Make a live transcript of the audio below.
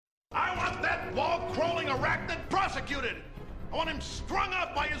crawling arachnid prosecuted. I want him strung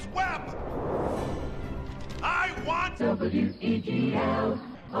up by his web. I want WEGL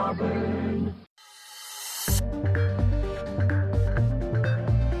Auburn.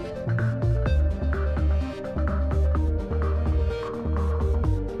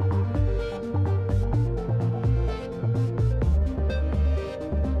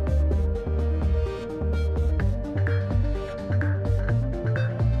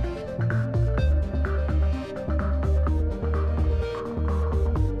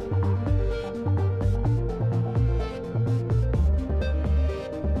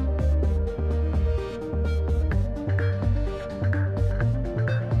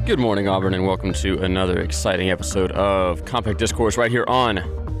 Good morning, Auburn, and welcome to another exciting episode of Compact Discourse right here on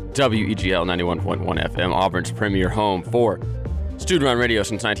WEGL 91.1 FM, Auburn's premier home for student-run radio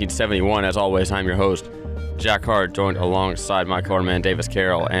since 1971. As always, I'm your host, Jack Hart, joined alongside my co-man Davis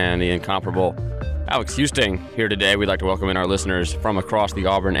Carroll and the incomparable Alex Houston here today. We'd like to welcome in our listeners from across the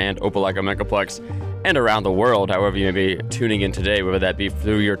Auburn and Opelika Metroplex and around the world, however you may be tuning in today, whether that be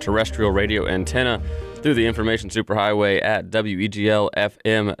through your terrestrial radio antenna, through the information superhighway at weglfm.com,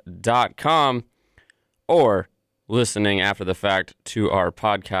 or listening after the fact to our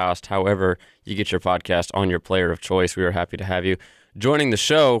podcast, however you get your podcast on your player of choice. We are happy to have you joining the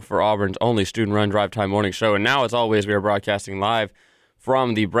show for Auburn's only student-run drive time morning show. And now, as always, we are broadcasting live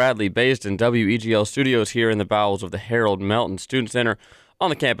from the Bradley-based and WEGL studios here in the bowels of the Harold Melton Student Center on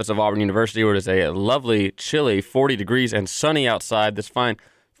the campus of Auburn University, where it is a lovely, chilly 40 degrees and sunny outside this fine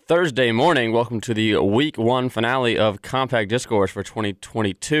Thursday morning. Welcome to the Week 1 finale of Compact Discourse for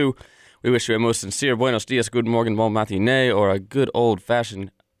 2022. We wish you a most sincere buenos dias, good morning, bon matinee, or a good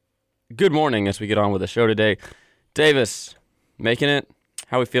old-fashioned good morning as we get on with the show today. Davis, making it?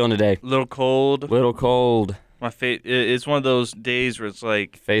 How are we feeling today? Little cold. Little cold. My face. It's one of those days where it's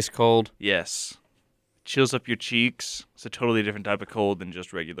like face cold? Yes. Chills up your cheeks. It's a totally different type of cold than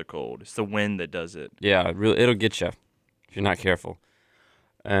just regular cold. It's the wind that does it. Yeah, it'll get you if you're not careful.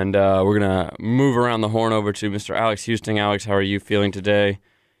 And we're going to move around the horn over to Mr. Alex Houston. Alex, how are you feeling today?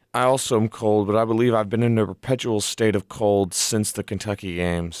 I also am cold, but I believe I've been in a perpetual state of cold since the Kentucky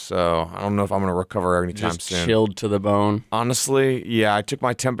game, so I don't know if I'm going to recover anytime Just soon. Chilled to the bone? Honestly, yeah, I took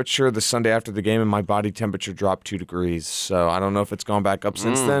my temperature the Sunday after the game, and my body temperature dropped 2 degrees, so I don't know if it's gone back up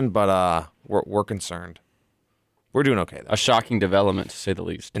since then, but we're concerned. We're doing okay, though. A shocking development, to say the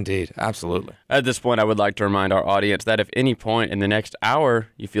least. Indeed, absolutely. At this point, I would like to remind our audience that if any point in the next hour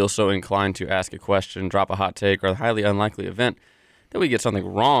you feel so inclined to ask a question, drop a hot take, or a highly unlikely event that we get something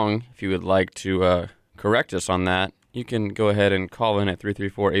wrong, if you would like to correct us on that, you can go ahead and call in at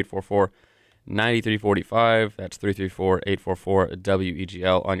 334-844-9345. That's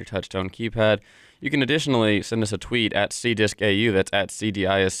 334-844-WEGL on your touchtone keypad. You can additionally send us a tweet at CDiscAU. That's at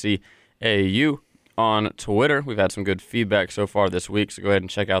CDISCAU. On Twitter. We've had some good feedback so far this week, so go ahead and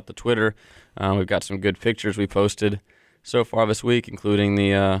check out the Twitter. We've got some good pictures we posted so far this week, including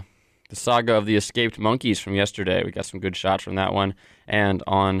the saga of the escaped monkeys from yesterday. We got some good shots from that one. And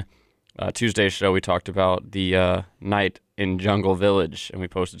on Tuesday's show, we talked about the night in Jungle Village, and we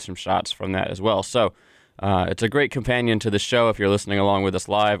posted some shots from that as well. So it's a great companion to the show if you're listening along with us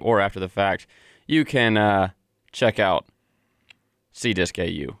live or after the fact. You can check out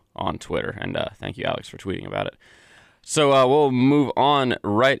CDiscAU on Twitter, and thank you, Alex, for tweeting about it. So we'll move on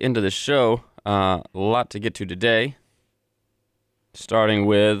right into the show. A lot to get to today. Starting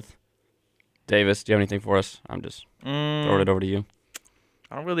with Davis, do you have anything for us? I'm just throwing it over to you.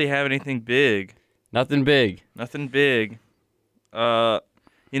 I don't really have anything big. Nothing big. Nothing big. If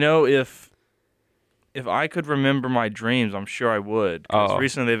I could remember my dreams, I'm sure I would. Because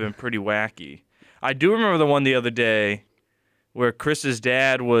recently they've been pretty wacky. I do remember the one the other day where Chris's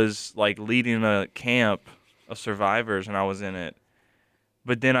dad was like leading a camp of survivors, and I was in it.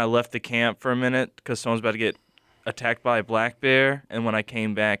 But then I left the camp for a minute because someone was about to get attacked by a black bear, and when I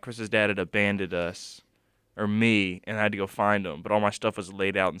came back, Chris's dad had abandoned us, or me, and I had to go find him. But all my stuff was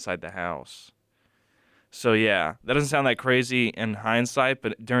laid out inside the house. So yeah, that doesn't sound that crazy in hindsight,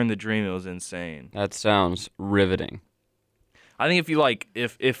 but during the dream it was insane. That sounds riveting. I think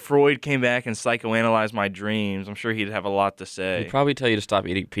if Freud came back and psychoanalyzed my dreams, I'm sure he'd have a lot to say. He'd probably tell you to stop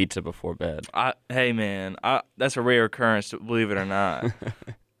eating pizza before bed. Hey, man, that's a rare occurrence, believe it or not.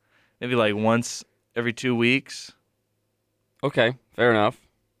 Maybe like once every 2 weeks. Okay, fair enough.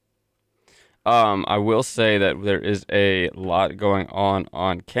 I will say that there is a lot going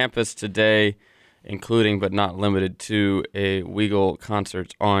on campus today, including but not limited to a Weagle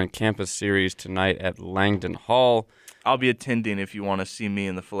Concerts on Campus series tonight at Langdon Hall. I'll be attending if you want to see me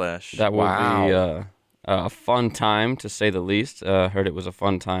in the flesh. That will be a fun time, to say the least. Heard it was a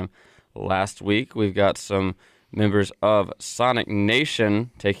fun time last week. We've got some members of Sonic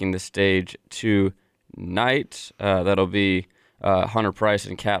Nation taking the stage tonight. That'll be Hunter Price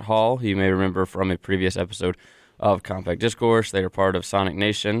and Cat Hall, who you may remember from a previous episode of Compact Discourse. They are part of Sonic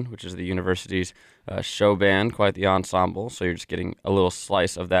Nation, which is the university's show band, quite the ensemble. So you're just getting a little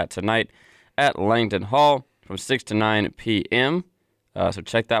slice of that tonight at Langdon Hall from 6 to 9 p.m. So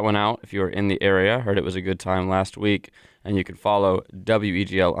check that one out if you are in the area. Heard it was a good time last week. And you can follow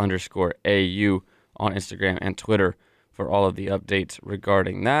WEGL_AU on Instagram and Twitter for all of the updates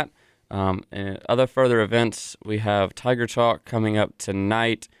regarding that. And other further events, we have Tiger Talk coming up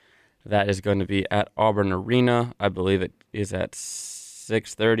tonight. That is going to be at Auburn Arena. I believe it is at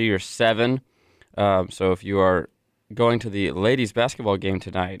 6:30 or 7. So if you are going to the ladies basketball game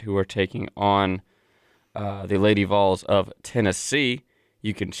tonight, who are taking on the Lady Vols of Tennessee,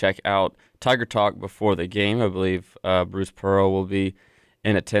 you can check out Tiger Talk before the game. I believe Bruce Pearl will be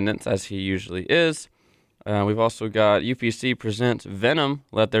in attendance, as he usually is. We've also got UPC presents Venom,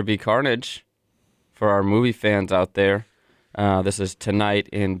 Let There Be Carnage, for our movie fans out there. This is tonight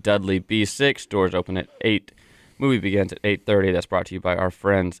in Dudley B6. Doors open at 8. Movie begins at 8:30. That's brought to you by our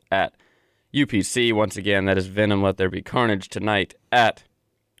friends at UPC. Once again, that is Venom, Let There Be Carnage tonight at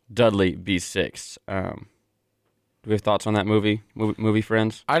Dudley B6. Do we have thoughts on that movie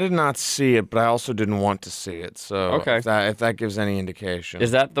friends? I did not see it, but I also didn't want to see it. So okay. if that gives any indication. Is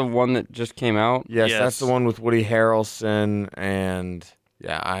that the one that just came out? Yes, that's the one with Woody Harrelson, and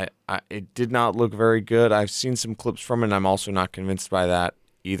yeah, it did not look very good. I've seen some clips from it, and I'm also not convinced by that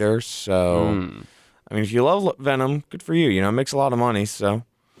either. So, I mean, if you love Venom, good for you. You know, it makes a lot of money, so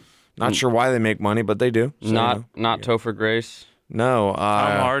not sure why they make money, but they do. So, not Topher Grace? No.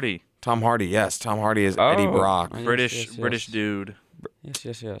 Tom Hardy. Tom Hardy, yes. Tom Hardy is Eddie Brock. British dude.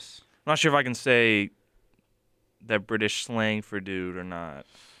 Yes. I'm not sure if I can say that British slang for dude or not.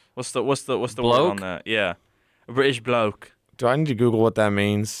 What's the word on that? Yeah, a British bloke. Do I need to Google what that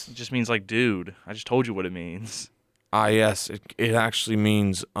means? It just means like dude. I just told you what it means. Ah, yes. It actually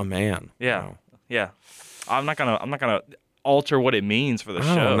means a man. Yeah, yeah. I'm not gonna alter what it means for the show.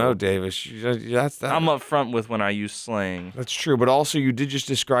 I don't know, Davis. I'm upfront with when I use slang. That's true, but also you did just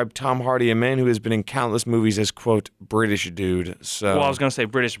describe Tom Hardy, a man who has been in countless movies as, quote, British dude. So. Well, I was going to say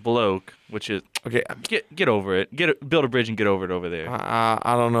British bloke, which is... Okay. Get over it. Build a bridge and get over it over there.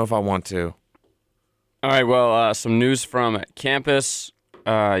 I don't know if I want to. All right, well, some news from campus.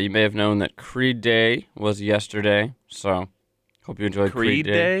 You may have known that Creed Day was yesterday, so... Hope you enjoyed Creed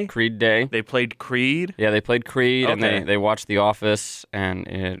Day. Creed Day. They played Creed? Yeah, they played Creed, okay. And they watched The Office,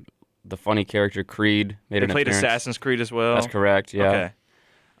 and the funny character Creed made an appearance. They played Assassin's Creed as well? That's correct, yeah.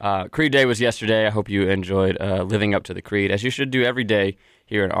 Okay. Creed Day was yesterday. I hope you enjoyed living up to the Creed, as you should do every day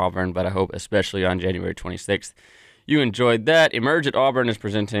here in Auburn, but I hope especially on January 26th you enjoyed that. Emerge at Auburn is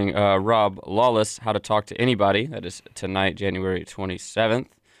presenting Rob Lawless, How to Talk to Anybody. That is tonight, January 27th.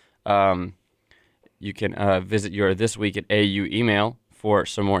 You can visit your This Week at AU email for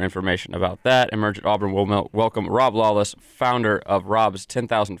some more information about that. Emerge at Auburn will welcome Rob Lawless, founder of Rob's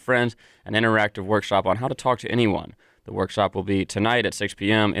 10,000 Friends, an interactive workshop on how to talk to anyone. The workshop will be tonight at 6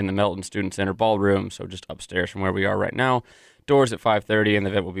 p.m. in the Melton Student Center Ballroom, so just upstairs from where we are right now. Doors at 5:30, and the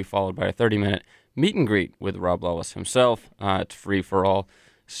event will be followed by a 30-minute meet and greet with Rob Lawless himself. It's free for all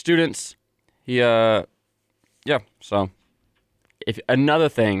students. So... If another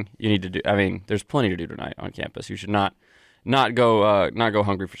thing you need to do, I mean, there's plenty to do tonight on campus. You should not go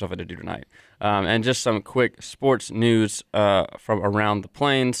hungry for something to do tonight. And just some quick sports news from around the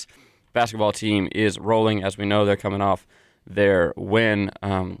Plains. Basketball team is rolling, as we know. They're coming off their win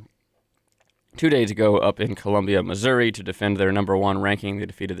 2 days ago up in Columbia, Missouri, to defend their number one ranking. They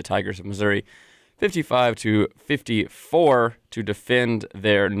defeated the Tigers of Missouri 55-54 to defend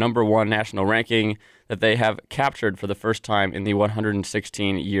their number one national ranking that they have captured for the first time in the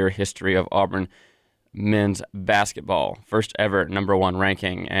 116-year history of Auburn men's basketball. First ever number one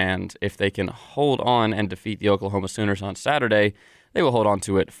ranking, and if they can hold on and defeat the Oklahoma Sooners on Saturday, they will hold on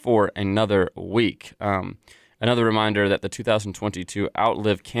to it for another week. Another reminder that the 2022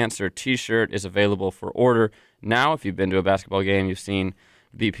 Outlive Cancer t-shirt is available for order now. If you've been to a basketball game, you've seen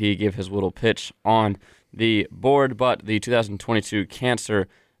BP give his little pitch on the board, but the 2022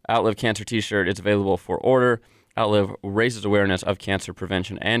 Outlive Cancer t-shirt is available for order. Outlive raises awareness of cancer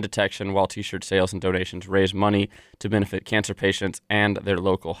prevention and detection, while t-shirt sales and donations raise money to benefit cancer patients and their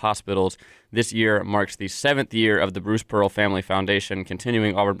local hospitals. This year marks the 7th year of the Bruce Pearl Family Foundation,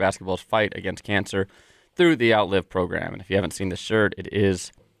 continuing Auburn basketball's fight against cancer through the Outlive program. And if you haven't seen the shirt, it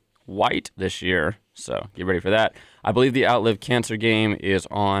is white this year, so get ready for that. I believe the Outlive Cancer game is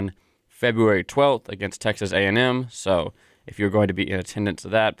on February 12th against Texas A&M, so if you're going to be in attendance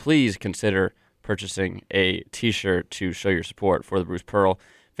of that, please consider purchasing a T-shirt to show your support for the Bruce Pearl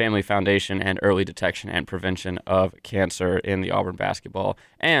Family Foundation and early detection and prevention of cancer in the Auburn basketball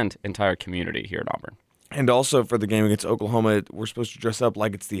and entire community here in Auburn. And also for the game against Oklahoma, we're supposed to dress up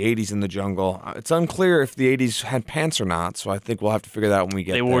like it's the 80s in the jungle. It's unclear if the 80s had pants or not, so I think we'll have to figure that out when we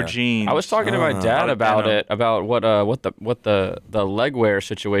get there. They wore jeans. I was talking to my dad about it, about what the leg wear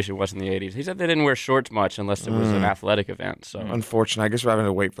situation was in the 80s. He said they didn't wear shorts much unless it was an athletic event. So unfortunate. I guess we're having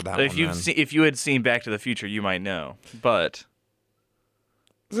to wait for that if one. If you had seen Back to the Future, you might know. But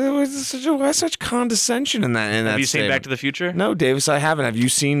there was such condescension in that. Have you seen Back to the Future? No, Davis, I haven't. Have you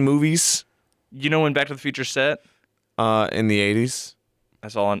seen movies? You know when Back to the Future set? In the 80s.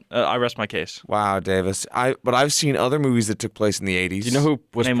 That's all. I rest my case. Wow, Davis. But I've seen other movies that took place in the 80s. Do you know who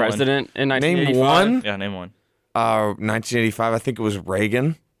was Name president in 1985? Name one? Yeah, name one. 1985, I think it was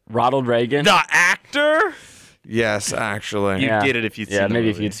Reagan. Ronald Reagan. The actor? Yes, actually. You'd get it if you'd seen Yeah, the maybe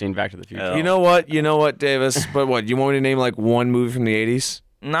movie. if you'd seen Back to the Future. Oh. You know what, Davis? But what, you want me to name like one movie from the 80s?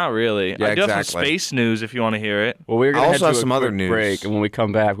 Not really. Yeah, I do have some exactly. space news if you want to hear it. Well, we're going I to also head have to some a other quick news. break, and when we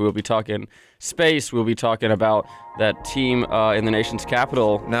come back, we will be talking space. We'll be talking about that team in the nation's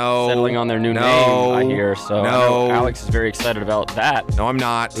capital settling on their new name, I hear. So I know Alex is very excited about that. No, I'm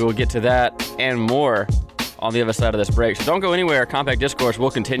not. We will get to that and more on the other side of this break. So don't go anywhere. Compact Discourse will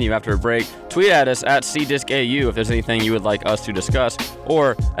continue after a break. Tweet at us at CDiscAU if there's anything you would like us to discuss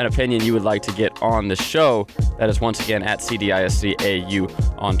or an opinion you would like to get on the show. That is once again at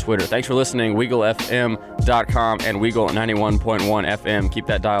CDISCAU on Twitter. Thanks for listening. WeagleFM.com and Weagle 91.1 FM. Keep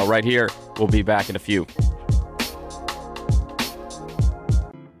that dial right here. We'll be back in a few.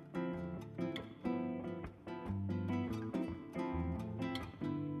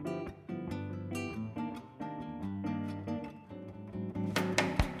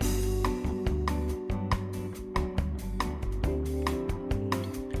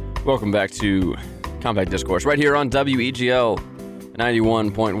 Welcome back to Compact Discourse right here on WEGL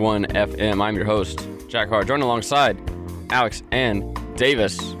 91.1 FM. I'm your host, Jack Hart, joined alongside Alex and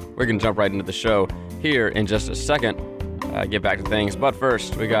Davis. We're going to jump right into the show here in just a second, get back to things. But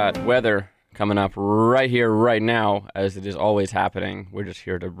first, we got weather coming up right here, right now, as it is always happening. We're just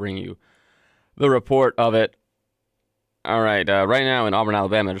here to bring you the report of it. All right, right now in Auburn,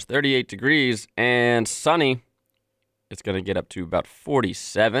 Alabama, there's 38 degrees and sunny. It's going to get up to about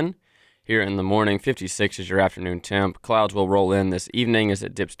 47 here in the morning. 56 is your afternoon temp. Clouds will roll in this evening as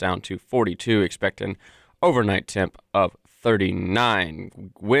it dips down to 42. Expect an overnight temp of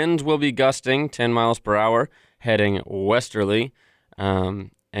 39. Winds will be gusting 10 miles per hour, heading westerly.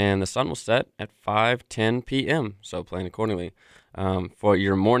 And the sun will set at 5:10 p.m., so plan accordingly. For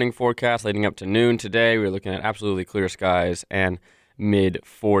your morning forecast leading up to noon today, we're looking at absolutely clear skies and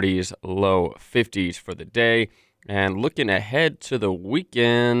mid-40s, low 50s for the day. And looking ahead to the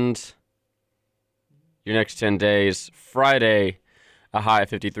weekend, your next 10 days, Friday, a high of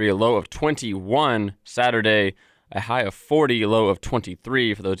 53, a low of 21. Saturday, a high of 40, a low of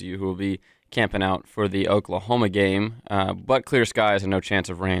 23 for those of you who will be camping out for the Oklahoma game. But clear skies and no chance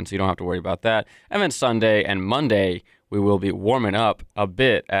of rain, so you don't have to worry about that. And then Sunday and Monday, we will be warming up a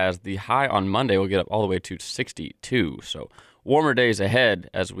bit as the high on Monday will get up all the way to 62. So warmer days ahead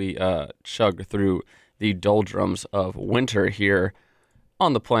as we chug through the doldrums of winter here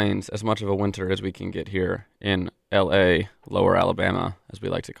on the plains, as much of a winter as we can get here in L.A., Lower Alabama, as we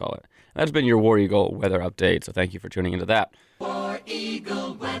like to call it. That's been your War Eagle weather update, so thank you for tuning into that. War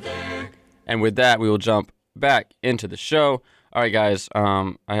Eagle weather. And with that, we will jump back into the show. All right, guys,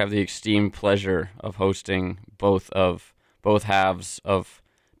 I have the esteemed pleasure of hosting both halves of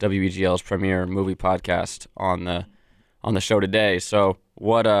WEGL's premier movie podcast on the show today. So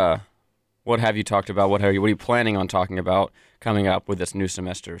what have you talked about? What are you planning on talking about coming up with this new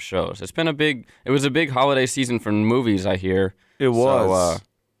semester of shows? It was a big holiday season for movies, I hear. It was.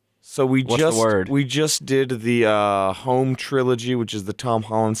 So we what's just did the Home trilogy, which is the Tom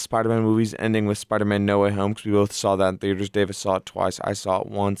Holland Spider-Man movies, ending with Spider-Man No Way Home, because we both saw that in theaters. Davis saw it twice. I saw it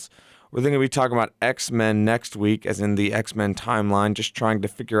once. We're going to be talking about X-Men next week, as in the X-Men timeline, just trying to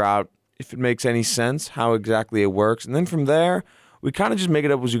figure out if it makes any sense, how exactly it works. And then from there, we kind of just make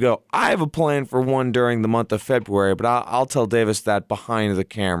it up as we go. I have a plan for one during the month of February, but I'll tell Davis that behind the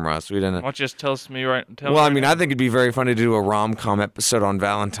camera. So we didn't. Why don't you just tell me right Well, I mean, I think it'd be very funny to do a rom-com episode on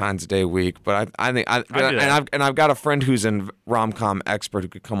Valentine's Day week, but I've got a friend who's a rom-com expert who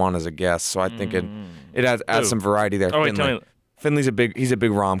could come on as a guest, so I think it adds some variety there. Oh, wait, tell me. Finley's a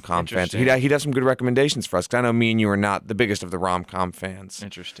big rom-com fan, so he'd have some good recommendations for us. Because I know me and you are not the biggest of the rom-com fans.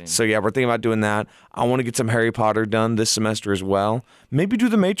 Interesting. So yeah, we're thinking about doing that. I want to get some Harry Potter done this semester as well. Maybe do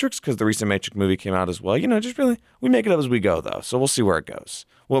The Matrix because the recent Matrix movie came out as well. Just really, we make it up as we go though. So we'll see where it goes.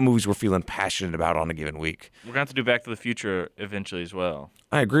 What movies we're feeling passionate about on a given week. We're going to have to do Back to the Future eventually as well.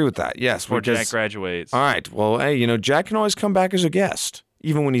 I agree with that. Yes, before Jack graduates. All right. Well, hey, Jack can always come back as a guest.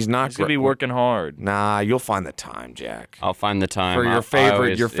 Even when he's not, he's gonna be working hard. Nah, you'll find the time, Jack. I'll find the time for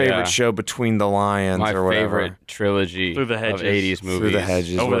your favorite show, Between the Lions, or whatever. My favorite trilogy Through the hedges. of '80s movies. Through the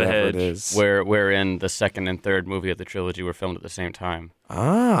Hedges, Over the whatever Hedge. it is. Wherein the second and third movie of the trilogy were filmed at the same time.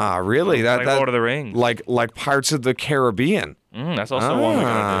 Ah, really? Like Lord of the Rings. Like Pirates of the Caribbean. That's also one we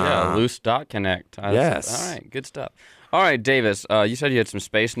gotta do. Yeah, Loose Dot Connect. Yes. All right, good stuff. All right, Davis, you said you had some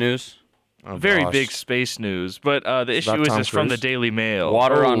space news. Oh, Very gosh. big space news, but the issue is from the Daily Mail.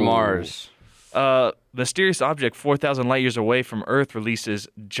 Water on Mars. Mysterious object 4,000 light years away from Earth releases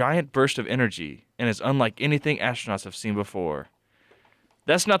giant burst of energy and is unlike anything astronauts have seen before.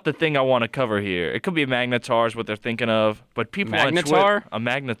 That's not the thing I want to cover here. It could be a magnetar is what they're thinking of, but people on Twitter, a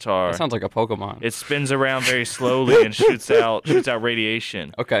magnetar. That sounds like a Pokemon. It spins around very slowly and shoots out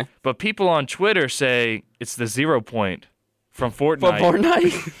radiation. Okay. But people on Twitter say it's the 0 point from Fortnite. From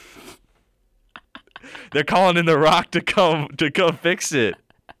Fortnite. They're calling in the Rock to come fix it.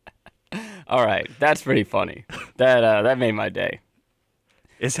 All right, that's pretty funny. That made my day.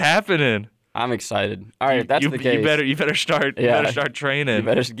 It's happening. I'm excited. All right, that's the case. You better start training. You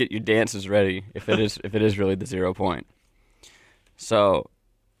better get your dances ready if it is really the 0 point. So,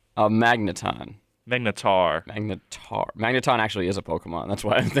 a Magneton. Magnetar. Magneton actually is a Pokemon. That's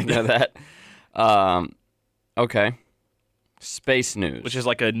why I'm thinking of that. Okay. Space news. Which is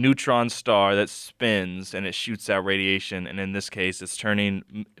like a neutron star that spins and it shoots out radiation, and in this case, it's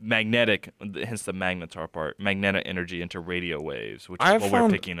turning magnetic, hence the magnetar part, magnetic energy into radio waves, which is what we're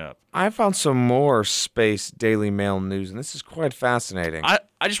picking up. I found some more space Daily Mail news, and this is quite fascinating. I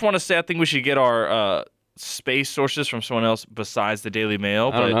just want to say I think we should get our space sources from someone else besides the Daily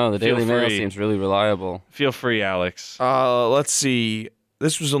Mail. I don't know. The Daily Mail seems really reliable. Feel free, Alex. Let's see.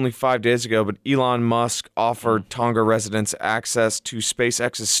 This was only 5 days ago, but Elon Musk offered Tonga residents access to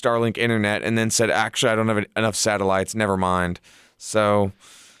SpaceX's Starlink internet and then said, actually, I don't have enough satellites. Never mind. So,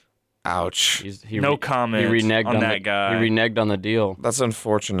 ouch. No comment he reneged on that guy. He reneged on the deal. That's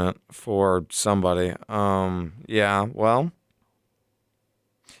unfortunate for somebody. Yeah, well,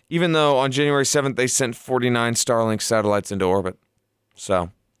 even though on January 7th they sent 49 Starlink satellites into orbit.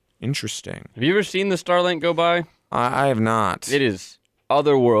 So, interesting. Have you ever seen the Starlink go by? I have not. It is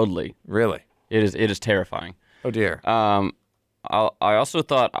otherworldly. Really? It is terrifying. Oh dear. I also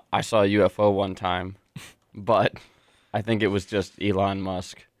thought I saw a UFO one time, but I think it was just Elon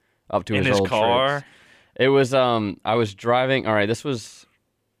Musk up to his old car. Tricks. It was I was driving. All right, this was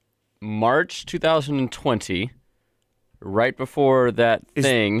March 2020, right before that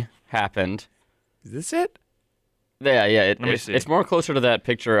thing happened. Is this it? Yeah. Let me see. It's more closer to that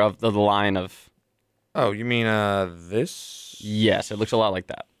picture of the line of. Oh, you mean this? Yes, it looks a lot like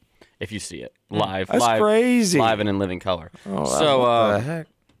that. If you see it live, That's crazy. Live and in living color. Oh, so what the heck?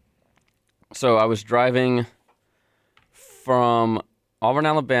 So I was driving from Auburn,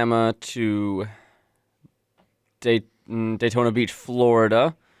 Alabama to Daytona Beach,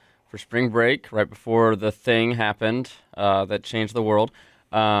 Florida for spring break, right before the thing happened that changed the world.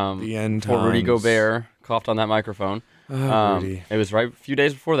 The end before Rudy times. Gobert coughed on that microphone. Rudy. It was right a few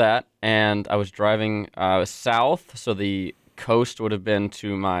days before that, and I was driving south, so the coast would have been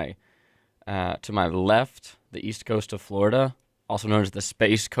to my left, the east coast of Florida, also known as the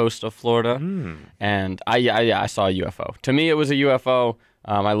space coast of Florida. And I saw a UFO. To me, it was a UFO.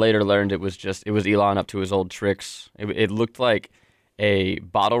 I later learned it was Elon up to his old tricks. It looked like a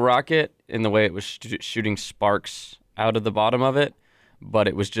bottle rocket in the way it was shooting sparks out of the bottom of it, but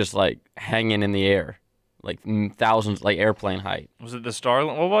it was just like hanging in the air, like thousands, like airplane height. Was it the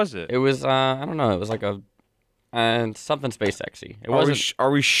Starlink? What was it? It was I don't know. It was like a something SpaceX-y. It wasn't.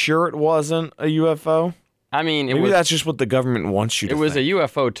 Are we sure it wasn't a UFO? I mean, Maybe that's just what the government wants you to It was think. a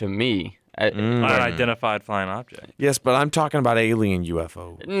UFO to me. Unidentified flying object. Yes, but I'm talking about alien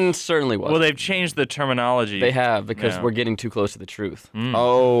UFO. It certainly wasn't. Well, they've changed the terminology. They have, because we're getting too close to the truth.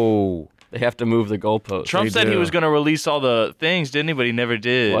 Oh. They have to move the goalposts. Trump said he was going to release all the things, didn't he? But he never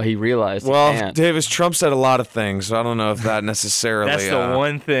did. Well, he realized he Well, can't. Davis, Trump said a lot of things, so I don't know if that necessarily... That's the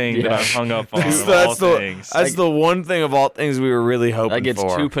one thing that I'm hung up on of all things. That's the one thing of all things we were really hoping That gets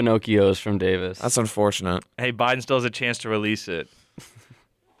for. 2 Pinocchios from Davis. That's unfortunate. Hey, Biden still has a chance to release it.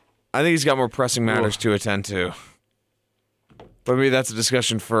 I think he's got more pressing matters to attend to. But maybe that's a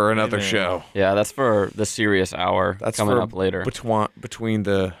discussion for another man. show. Yeah, that's for the serious hour. That's coming for up later. Between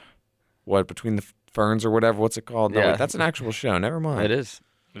the ferns or whatever. What's it called? No, Yeah. wait, that's an actual show. Never mind. It is.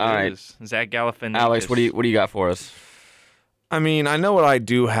 It All right, is. Zach Galifianakis. Alex, what do you got for us? I mean, I know what I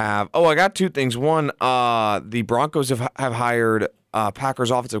do have. Oh, I got two things. One, the Broncos have hired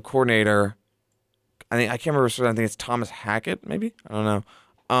Packers offensive coordinator. I can't remember. I think it's Thomas Hackett. Maybe I don't know.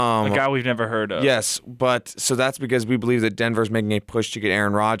 A guy we've never heard of. Yes, but so that's because we believe that Denver's making a push to get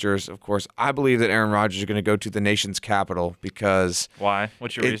Aaron Rodgers. Of course, I believe that Aaron Rodgers is going to go to the nation's capital because Why?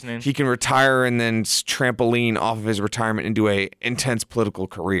 What's your reasoning? he can retire and then trampoline off of his retirement into a intense political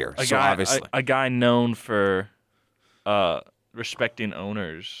career. Obviously, a guy known for respecting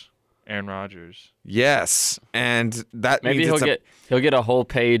owners, Aaron Rodgers. yes, and that Maybe means he'll get a whole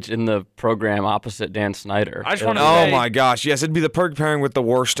page in the program opposite Dan Snyder. I just want to Oh say, my gosh! Yes, it'd be the perfect pairing with the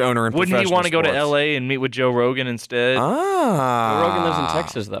worst owner in wouldn't he professional want to go to sports. L.A. and meet with Joe Rogan instead? Rogan lives in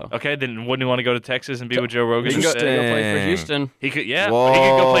Texas though. Okay, then wouldn't he want to go to Texas and be with Joe Rogan He can go instead? play for Interesting. Houston. He could, yeah. But he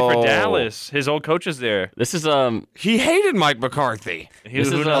could go play for Whoa. Dallas. His old coach is there. This is He hated Mike McCarthy. This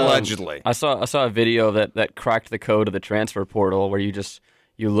Who is knows? allegedly. I saw a video that cracked the code of the transfer portal where you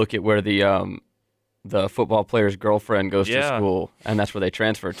look at where the football player's girlfriend goes to Yeah. school, and that's where they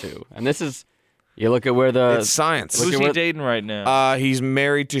transfer to. And this is, you look at where the It's science. Who's at he what- dating right now? He's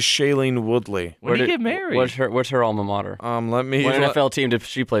married to Shailene Woodley. when did he get married? What's her alma mater? Let me What NFL team did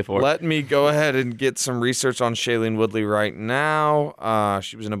she play for? let me go ahead and get some research on Shailene Woodley right now.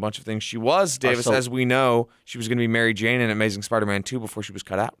 She was in a bunch of things. She was, Davis, so- as we know, she was going to be Mary Jane in Amazing Spider-Man 2 before she was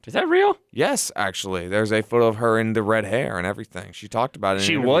cut out. Is that real? Yes, actually. There's a photo of her in the red hair and everything. She talked about it in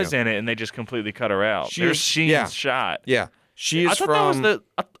She an was interview. in it, and they just completely cut her out. She There's is- scenes yeah. shot. Yeah. She I is thought from... that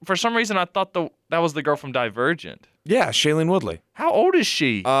was for some reason, I thought that was the girl from Divergent. Yeah, Shailene Woodley. How old is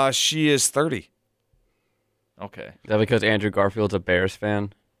she? She is 30. Okay. Is that because Andrew Garfield's a Bears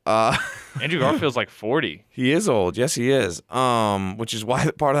fan? Andrew Garfield's like 40. He is old. Yes, he is. Which is why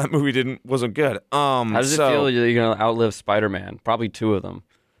part of that movie wasn't good. How does it feel you're going to outlive Spider-Man? Probably two of them.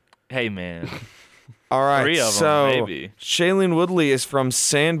 Hey, man. All right, 3 of 'em, so maybe. Shailene Woodley is from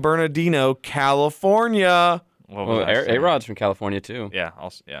San Bernardino, California. What Well, was I saying? A-Rod's from California, too. Yeah.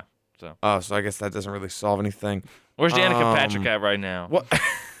 Yeah. So Oh, so I guess that doesn't really solve anything. where's Danica Patrick at right now? What?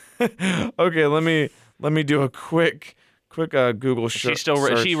 Okay, let me do a quick Google Is she still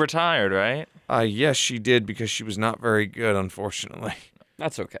search. she retired, right? Yes, she did because she was not very good, unfortunately.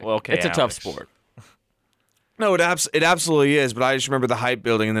 That's okay. Well, okay, It's a tough Alex. sport. No, it absolutely is. But I just remember the hype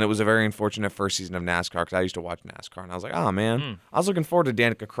building, and then it was a very unfortunate first season of NASCAR because I used to watch NASCAR, and I was like, oh man, I was looking forward to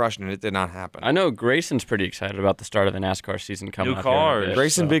Danica crushing it. It did not happen. I know Grayson's pretty excited about the start of the NASCAR season coming New up here in a cars. bit,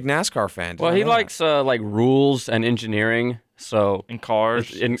 Grayson, so. big NASCAR fan. Did Well, I he know that? likes like rules and engineering, so In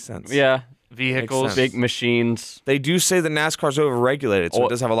cars, Makes sense. yeah, vehicles. sense. big machines, They do say that NASCAR's overregulated, so it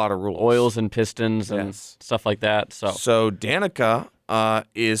does have a lot of rules. oils and pistons and Yes. stuff like that. So So Danica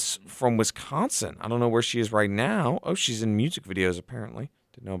is from Wisconsin. I don't know where she is right now. Oh, she's in music videos apparently.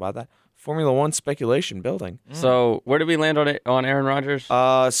 Didn't know about that. Formula One speculation building. So where did we land on Aaron Rodgers?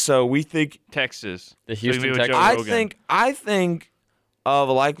 So we think Texas. The So you Houston meet with Texans. Joe I Rogan. think of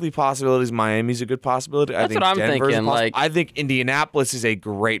likely possibilities. Miami's a good possibility. I That's think what I'm Denver's a thinking, like- I think Indianapolis is a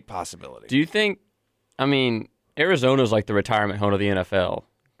great possibility. Do you think? I mean, Arizona's like the retirement home of the NFL,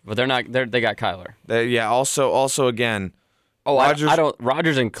 but they're not. They got Kyler. Yeah. Also again, Oh, Rodgers- I don't.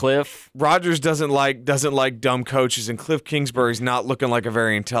 Rodgers and Cliff. Rodgers doesn't like dumb coaches, and Cliff Kingsbury's not looking like a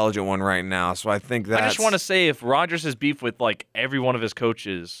very intelligent one right now. So I think that I just want to say, if Rodgers has beef with like every one of his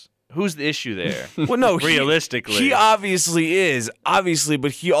coaches, who's the issue there? Well, no, realistically, he obviously is,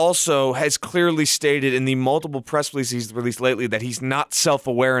 but he also has clearly stated in the multiple press releases he's released lately that he's not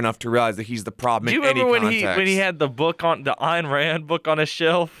self-aware enough to realize that he's the problem Do you in any remember when context. he had the book on the Ayn Rand book on his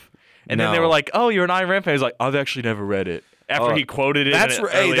shelf, and then they No. were like, "Oh, you're an Ayn Rand fan." He's like, "I've actually never read it." After he quoted it, That's in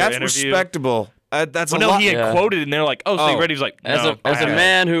an hey, earlier that's interview. respectable. That's Well, a no, lot. he had Yeah. quoted it, and they're like, "Oh, so you Oh. read it?" He's like, As "No." a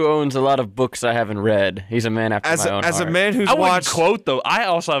man who owns a lot of books I haven't read, he's a man after as my own a heart. man who's I wouldn't watched quote though. I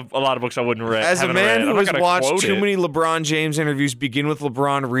also have a lot of books I wouldn't read. as a haven't man read. who I'm not has gonna watched quote too it. many LeBron James interviews begin with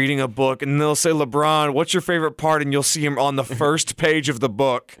LeBron reading a book, and they'll say, "LeBron, what's your favorite part?" And you'll see him on the first page of the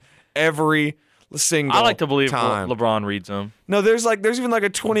book every single I like to believe time. LeBron reads them. No, there's even like a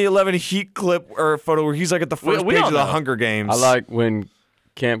 2011 Heat clip or photo where he's like at the first we page all of the know. Hunger Games. I like when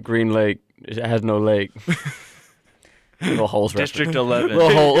Camp Green Lake has no lake. Little holes District reference. 11.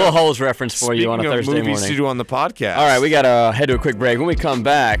 Little holes reference for you on a Speaking of Thursday movies morning. to do on the podcast. All right, we got to head to a quick break. When we come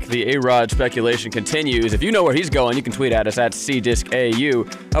back, the A-Rod speculation continues. If you know where he's going, you can tweet at us at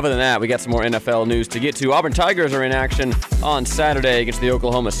CDiscAU. Other than that, we got some more NFL news to get to. Auburn Tigers are in action on Saturday against the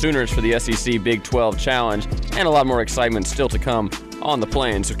Oklahoma Sooners for the SEC Big 12 Challenge, and a lot more excitement still to come on the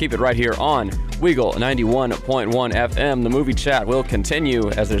Plains. So keep it right here on Weagle 91.1 FM. The movie chat will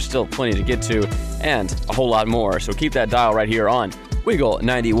continue as there's still plenty to get to and a whole lot more. So keep that dial right here on Weagle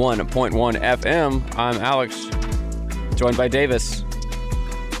 91.1 FM. I'm Alex, joined by Davis.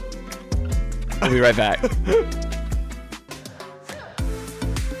 We'll be right back.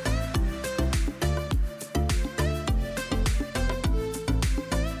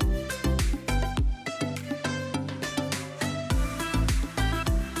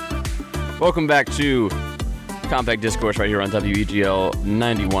 Welcome back to Compact Discourse right here on WEGL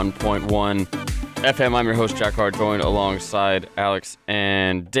 91.1 FM. I'm your host, Jack Hart, joined alongside Alex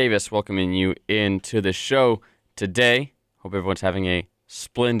and Davis, welcoming you into the show today. Hope everyone's having a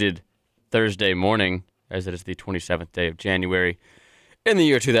splendid Thursday morning, as it is the 27th day of January in the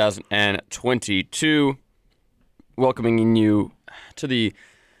year 2022. Welcoming you to the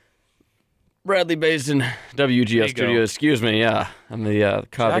Bradley Basin WGL studio. Excuse me, yeah. I'm the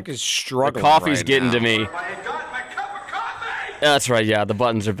coffee. Jack is struggling. The coffee's right getting now. to me. I got my cup of coffee! That's right, yeah. The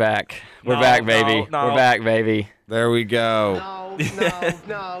buttons are back. We're back, baby. no. We're back, baby. There we go.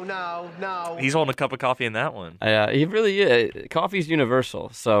 No. He's holding a cup of coffee in that one. He really is. Coffee's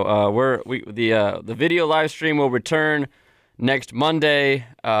universal. So the video live stream will return next Monday.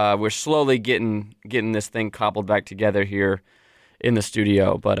 We're slowly getting this thing cobbled back together here in the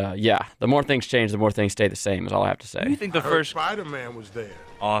studio. But yeah, the more things change, the more things stay the same, is all I have to say. Who you think the first? Spider-Man was there.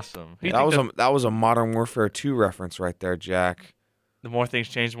 Awesome. Who you That think was a Modern Warfare 2 reference right there, Jack. the more things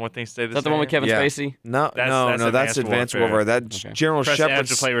change, the more things stay the Is that same. the one with Kevin Yeah. Spacey? No, That's that's Advanced Warfare. That Okay. General Press Shepard. F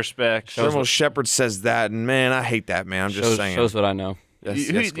to play respect. General Shepard says that, and man, I hate that, man. I'm just saying. Shows what I know. Yes, Do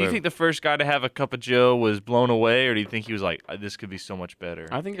you yes, think the first guy to have a cup of Joe was blown away, or do you think he was like, this could be so much better?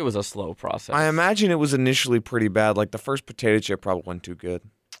 I think it was a slow process. I imagine it was initially pretty bad. Like the first potato chip probably wasn't too good.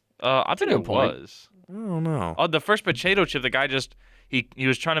 I think a it good point. was. I don't know. Oh, the first potato chip, the guy just he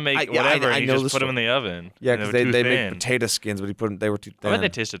was trying to make I whatever, and he know just the put them story. in the oven. Yeah, and because were too they thin. make potato skins, but they were too I thin. bet they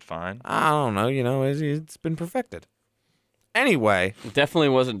tasted fine. I don't know. You know, it's been perfected. Anyway, It definitely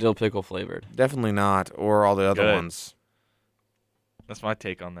wasn't dill pickle flavored. definitely not, or all the other Good. ones. That's my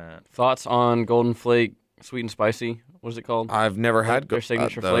take on that. Thoughts on Golden Flake sweet and spicy? What is it called? I've never had Their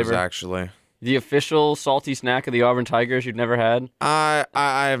signature those, flavor? actually. The official salty snack of the Auburn Tigers you've never had? I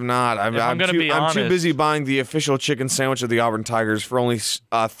have not. If I'm gonna be I'm too honest- busy buying the official chicken sandwich of the Auburn Tigers for only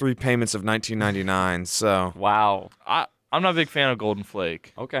 3 payments of $19.99. So Wow. I'm not a big fan of Golden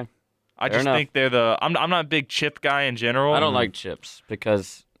Flake. Okay. I Fair just enough. think they're the. I'm not a big chip guy in general. I don't like chips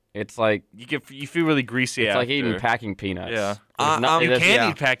because it's like You feel really greasy it's after. like eating packing peanuts. Yeah. There's nothing You that's- can yeah.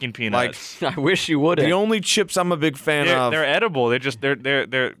 eat packing peanuts. I wish you wouldn't. the only chips I'm a big fan of. they're edible. They're just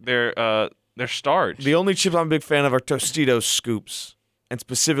they're starch. The only chips I'm a big fan of are Tostitos scoops, and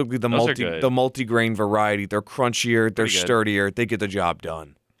specifically the Those are good. multi-grain variety. They're crunchier, they're Pretty good. sturdier, they get the job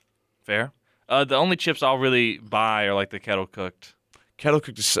done. Fair. The only chips I'll really buy are like the kettle cooked. Kettle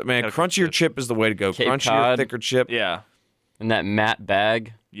cooked, man, Kettle cooked crunchier chips. chip is the way to go. Cape Crunchier, Cod. thicker chip. Yeah. in that matte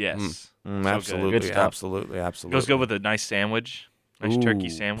bag. Yes. So good. Absolutely, Good stuff. absolutely. Goes good with a nice sandwich. Nice turkey Ooh,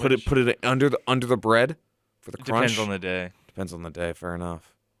 sandwich. Put it under the bread for the It crunch. depends on the day. Depends on the day. Fair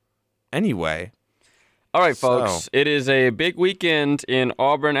enough. Anyway, All right, So- folks. It is a big weekend in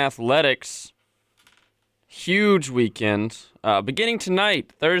Auburn Athletics. Huge weekend. Beginning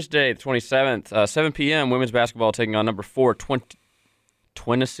tonight, Thursday, the 27th, 7 p.m., women's basketball taking on number 4,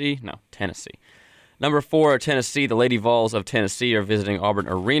 Tennessee. Number 4, Tennessee. The Lady Vols of Tennessee are visiting Auburn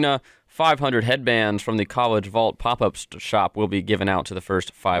Arena. 500 headbands from the College Vault pop-up shop will be given out to the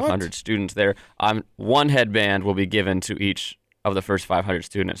first 500 students there. One headband will be given to each of the first 500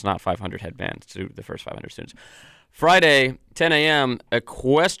 students, not 500 headbands to the first 500 students. Friday, 10 a.m.,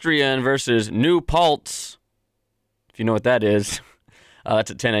 Equestrian versus New Paltz. If you know what that is,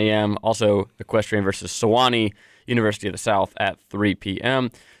 that's at 10 a.m. Also, Equestrian versus Sewanee, University of the South at 3 p.m.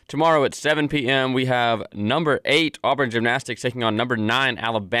 Tomorrow at 7 p.m., we have number 8, Auburn Gymnastics, taking on number 9,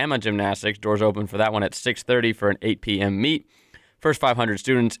 Alabama Gymnastics. Doors open for that one at 6:30 for an 8 p.m. meet. First 500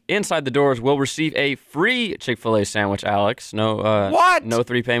 students inside the doors will receive a free Chick-fil-A sandwich, Alex. No, What? No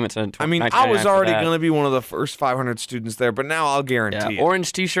 3 payments. And I mean, I was already going to be one of the first 500 students there, but now I'll guarantee it.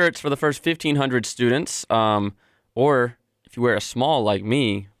 Orange T-shirts for the first 1,500 students. Or if you wear a small like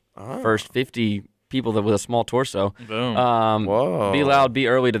me, first 50 people with a small torso. Boom. Whoa. Be loud, be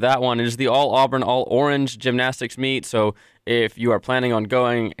early to that one. It is the all Auburn, all orange gymnastics meet. So if you are planning on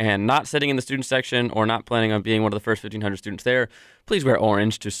going and not sitting in the student section or not planning on being one of the first 1,500 students there, please wear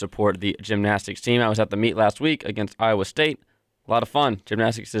orange to support the gymnastics team. I was at the meet last week against Iowa State. A lot of fun.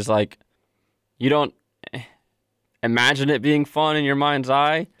 Gymnastics is like, you don't imagine it being fun in your mind's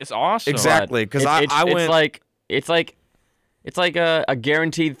eye. It's awesome. Exactly, because I went. It's like a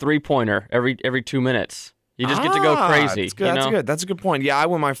guaranteed 3-pointer every 2 minutes. You just get to go crazy. That's good. That's a good point. Yeah, I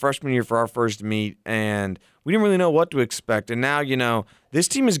went my freshman year for our first meet, and we didn't really know what to expect. And now, this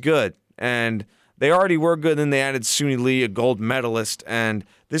team is good, and they already were good. Then they added Suni Lee, a gold medalist, and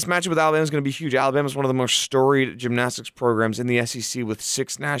this matchup with Alabama is going to be huge. Alabama is one of the most storied gymnastics programs in the SEC with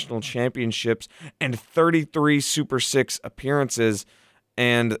 6 national championships and 33 Super 6 appearances.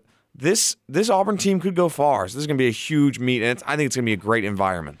 And this Auburn team could go far. So this is going to be a huge meet, and I think it's going to be a great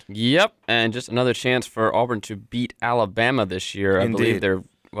environment. Yep, and just another chance for Auburn to beat Alabama this year. Indeed. I believe they're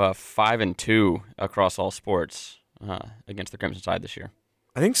 5-2 across all sports against the Crimson Tide this year.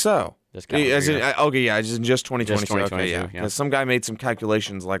 I think so. This calendar year. Just 2022. Just 2022, Okay, yeah. yeah. Some guy made some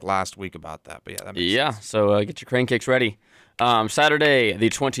calculations like last week about that, but yeah, that makes sense. So get your crane kicks ready. Saturday, the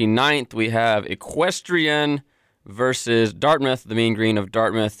 29th, we have Equestrian versus Dartmouth, the Mean Green of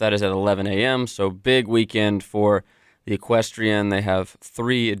Dartmouth. That is at 11 a.m., so big weekend for the Equestrian. They have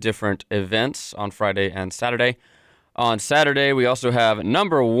 3 different events on Friday and Saturday. On Saturday, we also have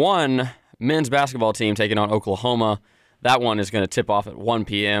number 1 men's basketball team taking on Oklahoma. That one is going to tip off at 1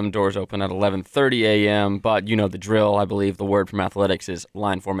 p.m. Doors open at 11:30 a.m., but you know the drill. I believe the word from athletics is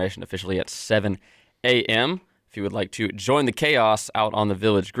line formation officially at 7 a.m. If you would like to join the chaos out on the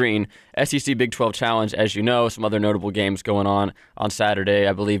Village Green. SEC Big 12 Challenge, as you know, some other notable games going on Saturday.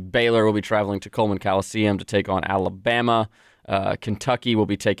 I believe Baylor will be traveling to Coleman Coliseum to take on Alabama. Kentucky will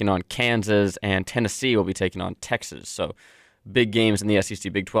be taking on Kansas, and Tennessee will be taking on Texas. So big games in the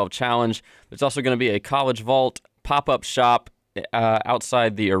SEC Big 12 Challenge. There's also going to be a College Vault pop-up shop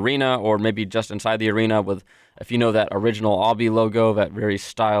outside the arena, or maybe just inside the arena with, if you know that original Aubie logo, that very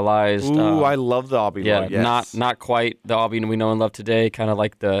stylized. Ooh, I love the Aubie logo. Yeah, Yes. not quite the Aubie we know and love today. Kind of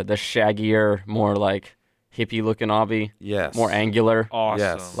like the shaggier, more like hippie-looking Aubie. Yes. More angular.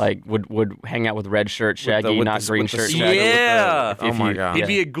 Awesome. Yes. Like would hang out with red shirt Shaggy, with not the- green with the shirt sweater Shaggy. with the- Yeah. oh my God. He'd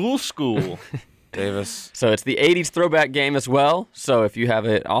be at Ghoul School. Davis. So it's the 80s throwback game as well. So if you have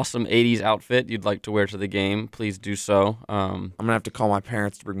an awesome 80s outfit you'd like to wear to the game, please do so. I'm going to have to call my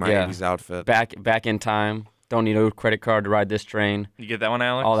parents to bring my Yeah. 80s outfit. Back in time. Don't need a credit card to ride this train. You get that one,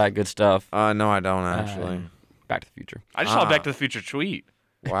 Alex? All that good stuff. No, I don't actually. Back to the Future. I just saw a Back to the Future tweet.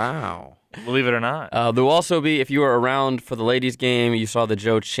 Wow. Believe it or not. There will also be, if you were around for the ladies' game, you saw the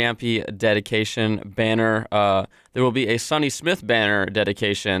Joe Champy dedication banner. There will be a Sonny Smith banner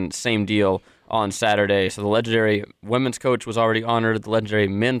dedication, same deal, on Saturday. So the legendary women's coach was already honored. The legendary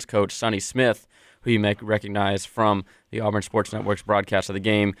men's coach, Sonny Smith, who you may recognize from the Auburn Sports Network's broadcast of the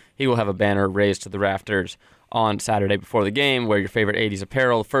game, he will have a banner raised to the rafters on Saturday before the game. Wear your favorite 80s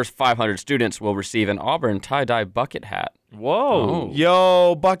apparel. The first 500 students will receive an Auburn tie-dye bucket hat. Whoa. Oh.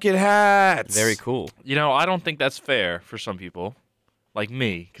 Yo, bucket hats. Very cool. You know, I don't think that's fair for some people. Like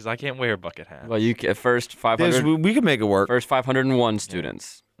me, because I can't wear a bucket hat. Well, you get first 500. We could make it work. First 501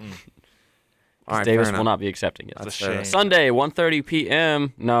 students. All right, Davis fair will enough. not be accepting it. That's a shame. Sunday, 1:30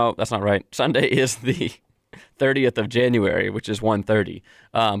 p.m. No, that's not right. Sunday is the 30th of January, which is 1:30.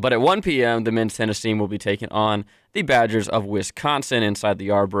 But at 1 p.m., the men's tennis team will be taking on the Badgers of Wisconsin inside the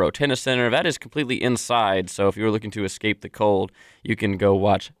Yarborough Tennis Center. That is completely inside, so if you're looking to escape the cold, you can go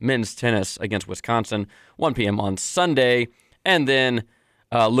watch men's tennis against Wisconsin, 1 p.m. on Sunday. And then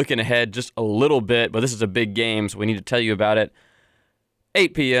looking ahead just a little bit, but this is a big game, so we need to tell you about it.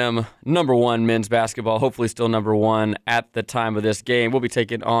 8 p.m., number 1 men's basketball, hopefully still number 1 at the time of this game. We'll be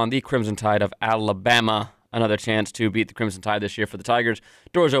taking on the Crimson Tide of Alabama. Another chance to beat the Crimson Tide this year for the Tigers.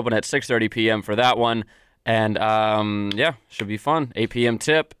 Doors open at 6:30 p.m. for that one. And, should be fun. 8 p.m.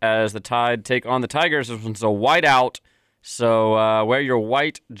 tip as the Tide take on the Tigers. This one's a whiteout, so wear your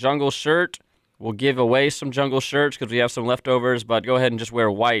white jungle shirt. We'll give away some jungle shirts because we have some leftovers, but go ahead and just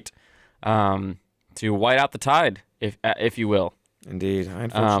wear white to white out the Tide, if you will. Indeed. I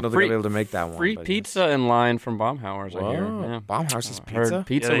unfortunately not be able to make that one. Free but pizza in line from Baumhauer's, I hear. Whoa. Yeah. Baumhauer's I heard pizza?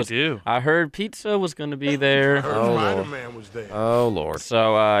 pizza Yeah, they was, do. I heard pizza was going to be there. Oh, Lord. Spider-Man was there. Oh, Lord.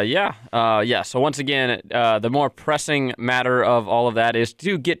 So, So once again, the more pressing matter of all of that is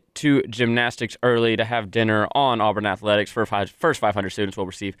to get to gymnastics early to have dinner on Auburn Athletics. First 500 students will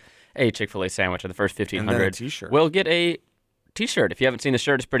receive a Chick-fil-A sandwich, and the first 1,500 And then a t-shirt. will get a T-shirt. If you haven't seen the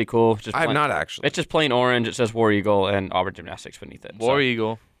shirt, it's pretty cool. It's just I have plain- not actually. It's just plain orange. It says War Eagle and Auburn Gymnastics beneath it. War So,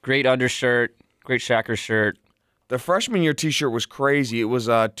 Eagle. great undershirt. Great Shacker shirt. The freshman year T-shirt was crazy. It was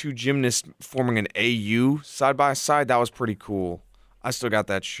two gymnasts forming an AU side by side. That was pretty cool. I still got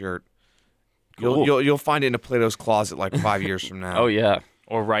that shirt. Cool. You'll find it in a Plato's Closet like 5 years from now. Oh yeah,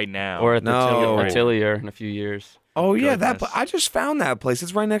 Or right now. or at the No. Atelier in a few years. Oh yeah, Goodness. I just found that place.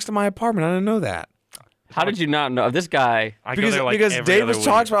 It's right next to my apartment. I didn't know that. How did you not know this guy? I go there like because every Davis other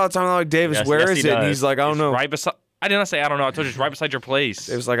talks week. about it all the time. I'm like, Davis, Yes, where yes, is he it? And does. he's like, I don't It's know. right beside. I did not say I don't know. I told you it's right beside your place.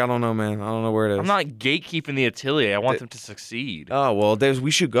 Davis like, I don't know, man. I don't know where it is. I'm not gatekeeping the Atelier. I want them to succeed. Oh well, Davis,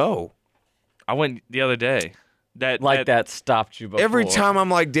 we should go. I went the other day. That stopped you before. Every time I'm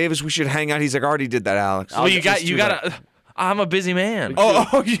like, Davis, we should hang out. He's like, I already did that, Alex. Well, you Just do that. gotta. I'm a busy man.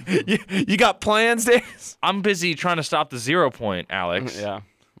 Oh, you got plans, Davis? I'm busy trying to stop the 0 point, Alex. Yeah,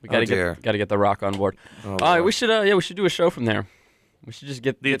 we Oh, gotta dear. get the Rock on board. Oh, All right, boy. we should do a show from there. We should just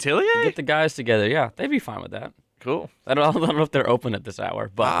get The Atelier? get the guys together. Yeah, they'd be fine with that. Cool. I don't know if they're open at this hour,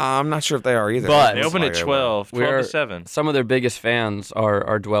 but I'm not sure if they are either. But- They Looks open like at they 12 We're- to 7. some of their biggest fans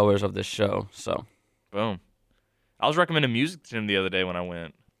are dwellers of this show. So Boom. I was recommending music to him the other day when I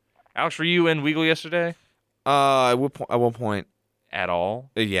went. Alex, were you in Weagle yesterday? At what point? At all?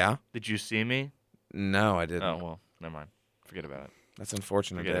 Yeah. Did you see me? No, I didn't. Oh, well, never mind. Forget about it. That's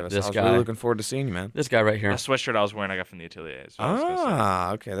unfortunate, Forget it. Davis. This I was guy. really looking forward to seeing you, man. this guy right here, That sweatshirt I was wearing, I got from the Atelier. is what I was gonna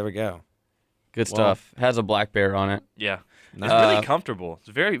say. Okay, there we go. good Well- stuff. Has a black bear on it. Yeah. It's Uh, really comfortable. It's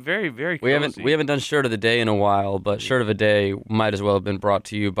very, very, very cozy. We haven't done shirt of the day in a while, but shirt of the day might as well have been brought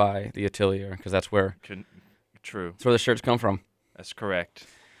to you by the Atelier because that's where True. the shirts come from. That's correct.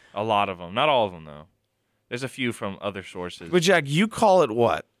 A lot of them. Not all of them, though. There's a few from other sources. But Jack, you call it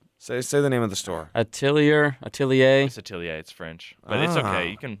what? Say the name of the store. Atelier. It's Atelier. It's French, but it's Ah. okay.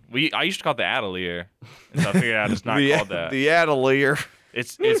 You can. I used to call it the Atelier, and so I figured out it's not called that. The Atelier.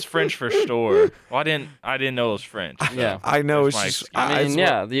 It's French for store. Well, I didn't know it was French. so Yeah. I know. that's It's my just. excuse. I mean,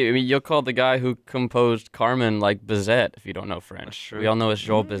 yeah. You'll call the guy who composed Carmen like Bizet if you don't know French. true. We all know it's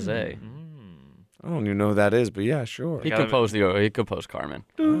Joel Bizet. I don't even know who that is, but yeah, sure. He Gotta- composed Carmen.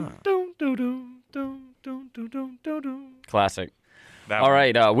 Classic. That All one.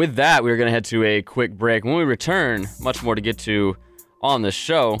 right, with that, we're going to head to a quick break. When we return, much more to get to on the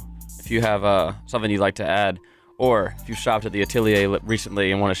show. If you have something you'd like to add, or if you shopped at the Atelier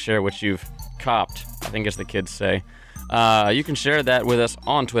recently and want to share what you've copped, I think as the kids say, you can share that with us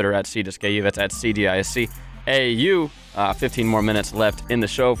on Twitter at CDiscAU. That's at CDISCAU. 15 more minutes left in the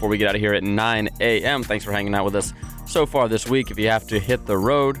show before we get out of here at 9 a.m. Thanks for hanging out with us so far this week. If you have to hit the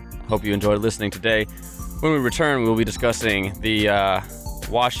road, hope you enjoyed listening today. When we return, we'll be discussing the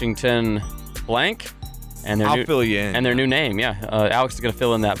Washington blank and their I'll fill you in. and their new name. Yeah, Alex is going to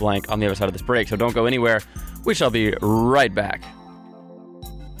fill in that blank on the other side of this break, so don't go anywhere. We shall be right back.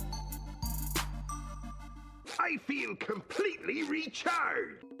 I feel completely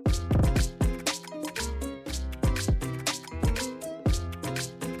recharged.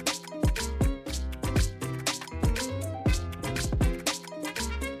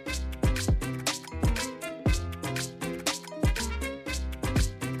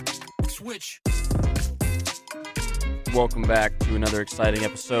 Switch. Welcome back to another exciting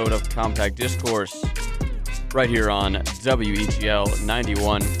episode of Compact Discourse, right here on WEGL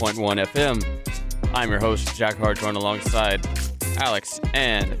 91.1 FM. I'm your host, Jack Hart, joined alongside Alex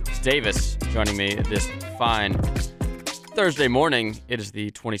and Davis, joining me this fine Thursday morning. It is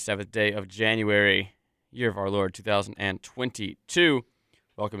the 27th day of January, year of our Lord 2022.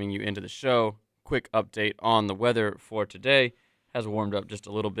 Welcoming you into the show. Quick update on the weather for today. Has warmed up just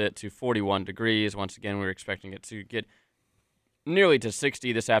a little bit to 41 degrees. Once again, we're expecting it to get nearly to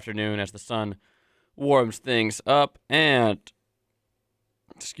 60 this afternoon as the sun warms things up. And,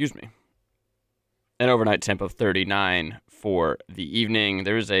 an overnight temp of 39 for the evening.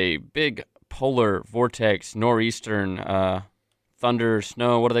 There is a big polar vortex, nor'eastern, thunder,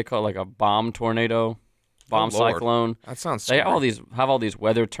 snow, what do they call it? Like a bomb tornado, bomb Lord. cyclone. That sounds They scary. have all these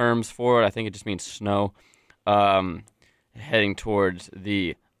weather terms for it. I think it just means snow. Heading towards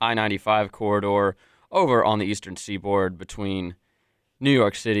the I-95 corridor over on the eastern seaboard between New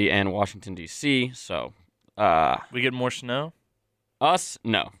York City and Washington, D.C. So, We get more snow? us,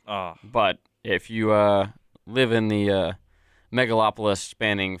 no. Oh, But if you live in the megalopolis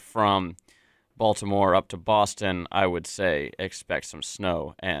spanning from Baltimore up to Boston, I would say expect some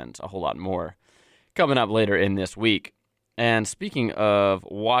snow and a whole lot more coming up later in this week. And speaking of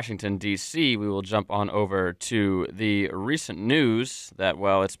Washington, D.C., we will jump on over to the recent news that,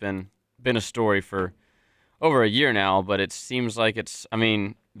 well, it's been a story for over a year now, but it seems like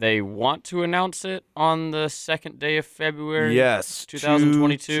they want to announce it on the second day of February. Yes.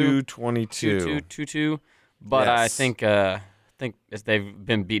 2022. 2/22. 22, but I Yes. think think they've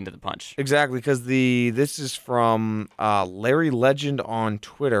been beaten to the punch. Exactly, because this is from Larry Legend on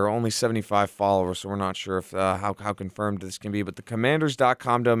Twitter, only 75 followers, so we're not sure if how confirmed this can be. But the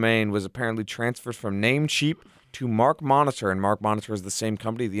Commanders.com domain was apparently transferred from Namecheap to Mark Monitor, and Mark Monitor is the same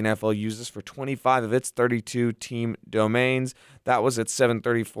company the NFL uses for 25 of its 32 team domains. That was at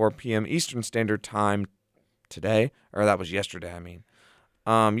 7:34 p.m. Eastern Standard Time today, or that was yesterday, I mean.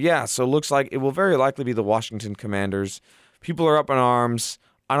 So it looks like it will very likely be the Washington Commanders. People are up in arms.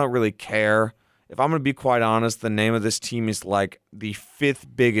 I don't really care. If I'm going to be quite honest, the name of this team is like the 5th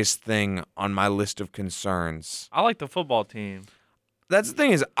biggest thing on my list of concerns. I like the football team. That's the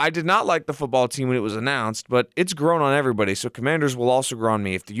thing is, I did not like the football team when it was announced, but it's grown on everybody, so Commanders will also grow on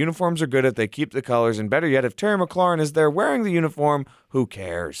me. If the uniforms are good, if they keep the colors, and better yet, if Terry McLaurin is there wearing the uniform, who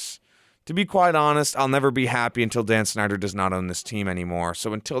cares? To be quite honest, I'll never be happy until Dan Snyder does not own this team anymore.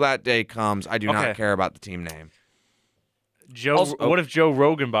 So until that day comes, I do not care about the team name. What if Joe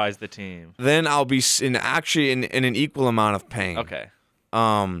Rogan buys the team? Then I'll be in an equal amount of pain. Okay.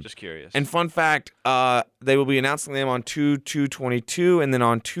 Just curious. And fun fact, they will be announcing them on 2/2/22, and then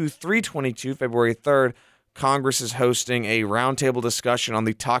on 2/3/22, February 3rd, Congress is hosting a roundtable discussion on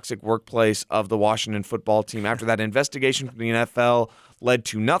the toxic workplace of the Washington football team. After that investigation from the NFL led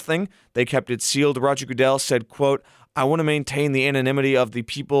to nothing, they kept it sealed. Roger Goodell said, quote, "I want to maintain the anonymity of the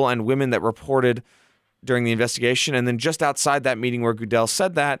people and women that reported during the investigation." And then just outside that meeting where Goodell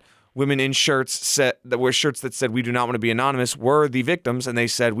said that, women in shirts that said, "We do not want to be anonymous," were the victims, and they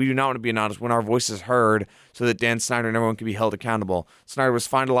said, "We do not want to be anonymous when our voice is heard so that Dan Snyder and everyone can be held accountable." Snyder was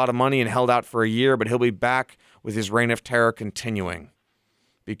fined a lot of money and held out for a year, but he'll be back with his reign of terror continuing.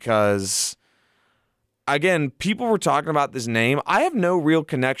 Because, again, people were talking about this name. I have no real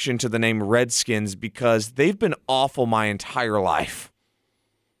connection to the name Redskins because they've been awful my entire life.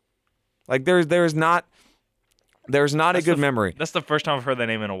 Like, there's not a good memory. That's the first time I've heard that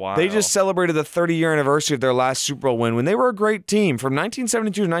name in a while. They just celebrated the 30-year anniversary of their last Super Bowl win when they were a great team. From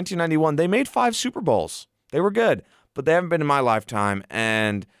 1972 to 1991, they made 5 Super Bowls. They were good, but they haven't been in my lifetime.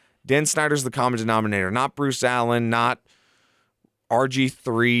 And Dan Snyder's the common denominator, not Bruce Allen, not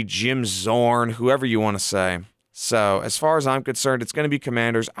RG3, Jim Zorn, whoever you want to say. So as far as I'm concerned, it's going to be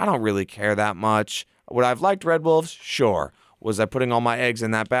Commanders. I don't really care that much. Would I have liked Red Wolves? Sure. Was I putting all my eggs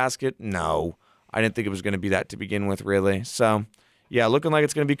in that basket? No. I didn't think it was going to be that to begin with, really. So, yeah, looking like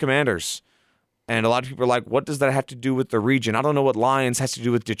it's going to be Commanders. And a lot of people are like, what does that have to do with the region? I don't know what Lions has to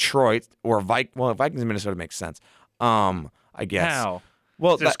do with Detroit or Vikings in Minnesota makes sense. I guess. How?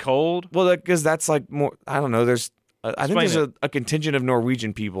 Well, it's cold? Well, because that's like more, I don't know, I think there's a contingent of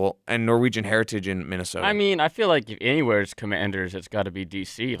Norwegian people and Norwegian heritage in Minnesota. I mean, I feel like if anywhere it's Commanders, it's got to be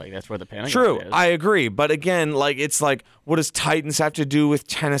D.C. Like, that's where the Pentagon True, is. I agree. But again, like, it's like, what does Titans have to do with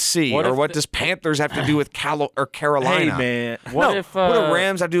Tennessee? What does Panthers have to do with Carolina? Hey, man. What do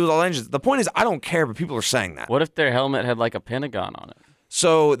Rams have to do with all engines? The point is, I don't care, but people are saying that. What if their helmet had, like, a pentagon on it?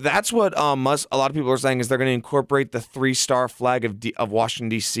 So that's what a lot of people are saying is they're going to incorporate the 3-star flag of Washington,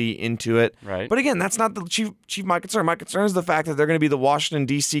 D.C. into it. Right. But again, that's not the chief my concern. My concern is the fact that they're going to be the Washington,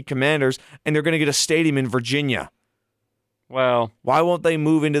 D.C. Commanders, and they're going to get a stadium in Virginia. Well, why won't they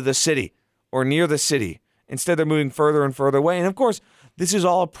move into the city or near the city? Instead, they're moving further and further away. And of course, this is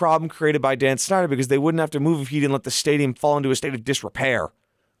all a problem created by Dan Snyder because they wouldn't have to move if he didn't let the stadium fall into a state of disrepair.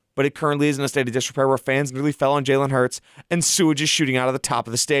 But it currently is in a state of disrepair where fans nearly fell on Jalen Hurts and sewage is shooting out of the top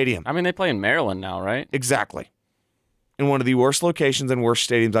of the stadium. I mean, they play in Maryland now, right? Exactly. In one of the worst locations and worst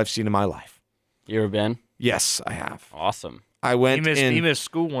stadiums I've seen in my life. You ever been? Yes, I have. Awesome. I went He missed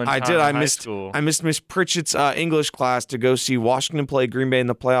school one time. I did. I missed school. I missed Miss Pritchett's English class to go see Washington play Green Bay in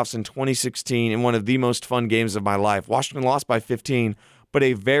the playoffs in 2016 in one of the most fun games of my life. Washington lost by 15, but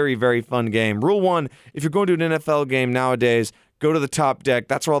a very, very fun game. Rule 1, if you're going to an NFL game nowadays, go to the top deck.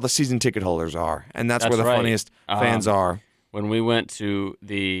 That's where all the season ticket holders are, and that's where the funniest fans are. When we went to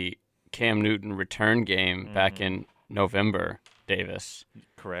the Cam Newton return game back in November, Davis.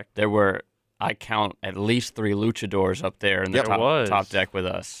 Correct. There were, I count, at least 3 luchadors up there in the top deck with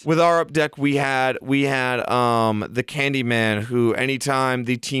us. With our up deck, we had the Candyman, who anytime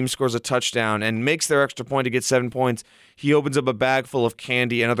the team scores a touchdown and makes their extra point to get 7 points, he opens up a bag full of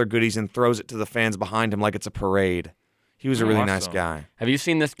candy and other goodies and throws it to the fans behind him like it's a parade. He was a really nice guy. Have you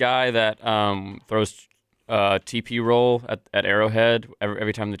seen this guy that throws TP roll at Arrowhead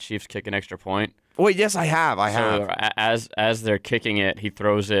every time the Chiefs kick an extra point? Wait, yes, I have. As they're kicking it, he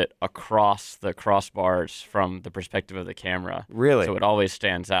throws it across the crossbars from the perspective of the camera. Really? So it always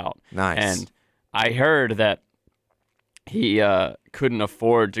stands out. Nice. And I heard that he couldn't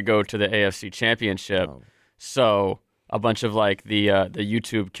afford to go to the AFC Championship, so a bunch of like the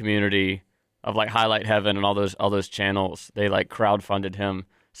YouTube community of like Highlight Heaven and all those channels. They like crowdfunded him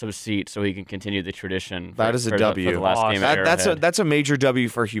some seats so he can continue the tradition. That is a W. For the last game at that's a major W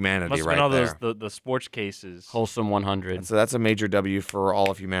for humanity Must have right been all there. the sports cases. Wholesome 100. So that's a major W for all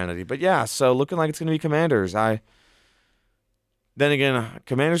of humanity. But yeah, so looking like it's going to be Commanders. Then again,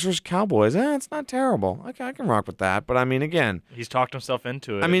 Commanders versus Cowboys. It's not terrible. I can rock with that. But I mean, again, He's talked himself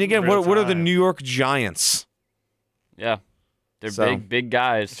into it. I mean, again, real what are the time. New York Giants? Yeah. They're So, big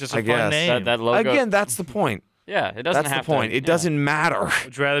guys. It's just I a fun guess. name. That logo. Again, that's the point. Yeah, it doesn't That's have the point. to. It doesn't matter.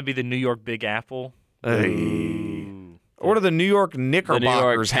 Would you rather be the New York Big Apple? What do the New York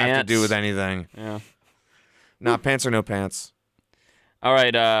Knickerbockers have to pants. do with anything? Yeah. Nah, pants or no pants. All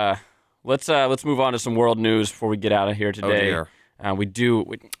right, let's move on to some world news before we get out of here today. Oh, dear.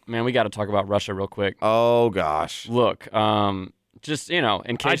 We got to talk about Russia real quick. Oh, gosh. Look, just, in I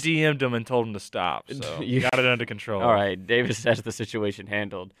case... DM'd him and told him to stop, so You- got it under control. All right, Davis has the situation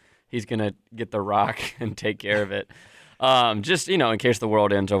handled. He's going to get the rock and take care of it. Just, in case the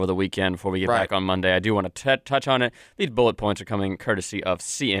world ends over the weekend before we get back on Monday, I do want to touch on it. These bullet points are coming courtesy of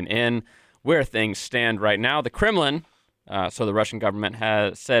CNN. Where things stand right now, the Kremlin, so the Russian government,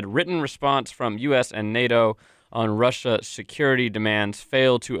 has said written response from U.S. and NATO on Russia's security demands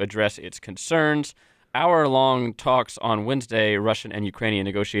failed to address its concerns. Hour-long talks on Wednesday, Russian and Ukrainian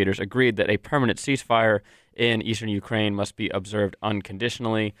negotiators agreed that a permanent ceasefire in eastern Ukraine must be observed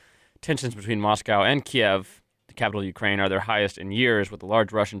unconditionally. Tensions between Moscow and Kiev, the capital of Ukraine, are their highest in years, with a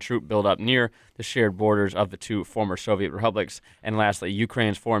large Russian troop buildup near the shared borders of the two former Soviet republics. And lastly,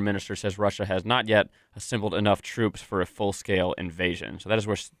 Ukraine's foreign minister says Russia has not yet assembled enough troops for a full-scale invasion. So that is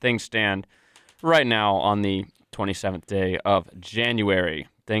where things stand right now on the 27th day of January.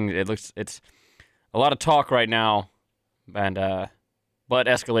 It's a lot of talk right now, but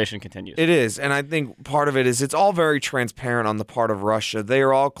escalation continues. It is, and I think part of it is it's all very transparent on the part of Russia. They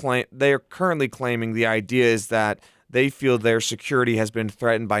are currently claiming the idea is that they feel their security has been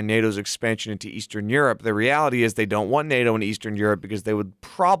threatened by NATO's expansion into Eastern Europe. The reality is they don't want NATO in Eastern Europe because they would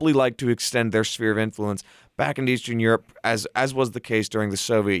probably like to extend their sphere of influence back into Eastern Europe, as was the case during the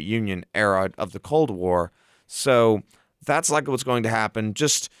Soviet Union era of the Cold War. So that's likely what's going to happen.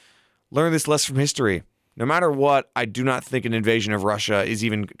 Just learn this lesson from history. No matter what, I do not think an invasion of Russia is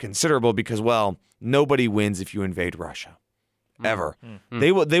even considerable because, well, nobody wins if you invade Russia. Ever.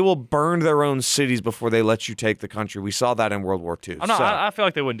 They will burn their own cities before they let you take the country. We saw that in World War II. I feel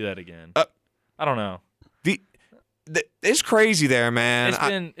like they wouldn't do that again. I don't know. It's crazy there,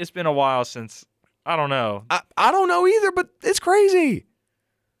 man. It's been a while since, I don't know. I don't know either, but it's crazy.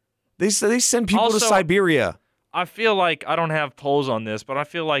 They send people to Also, Siberia. I feel like, I don't have polls on this, but I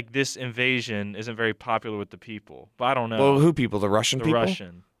feel like this invasion isn't very popular with the people. But I don't know. Well, who people? The Russian the people?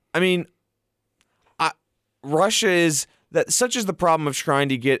 Russian. I mean, Russia is that such is the problem of trying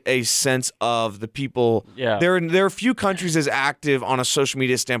to get a sense of the people. Yeah. There are few countries as active on a social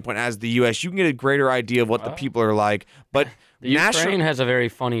media standpoint as the U.S. You can get a greater idea of what the people are like, but The Ukraine has a very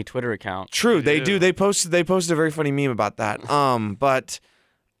funny Twitter account. True, they do. They posted a very funny meme about that. But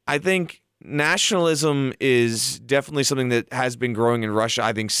I think nationalism is definitely something that has been growing in Russia,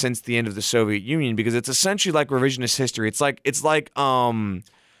 I think, since the end of the Soviet Union, because it's essentially like revisionist history. It's like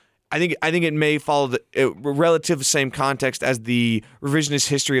I think it may follow the relative same context as the revisionist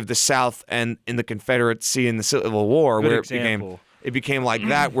history of the South and in the Confederacy and the Civil War, where it became like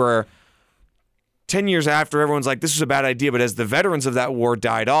that, where 10 years after, everyone's like, this was a bad idea, but as the veterans of that war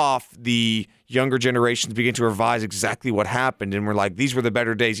died off, the younger generations begin to revise exactly what happened, and we're like, these were the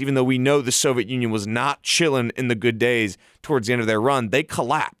better days. Even though we know the Soviet Union was not chilling in the good days towards the end of their run, they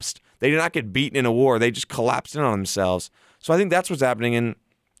collapsed. They did not get beaten in a war. They just collapsed in on themselves. So I think that's what's happening, and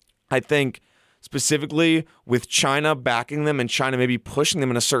I think specifically with China backing them and China maybe pushing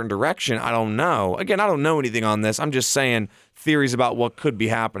them in a certain direction, I don't know. Again, I don't know anything on this. I'm just saying theories about what could be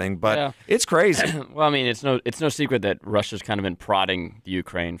happening, but it's crazy. Well, I mean, it's no secret that Russia's kind of been prodding the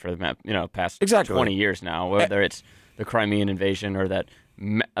Ukraine for the past 20 years now, whether it's the Crimean invasion or that.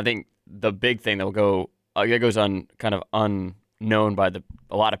 I think the big thing that goes on kind of unknown by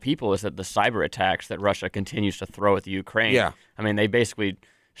a lot of people is that the cyber attacks that Russia continues to throw at the Ukraine. Yeah. I mean, they basically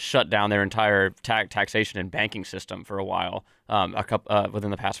shut down their entire taxation and banking system for a while,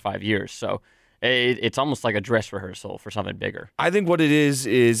 within the past 5 years. So it's almost like a dress rehearsal for something bigger. I think what it is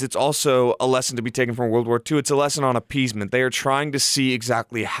it's also a lesson to be taken from World War II. It's a lesson on appeasement. They are trying to see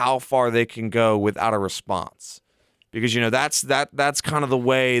exactly how far they can go without a response. Because, that's kind of the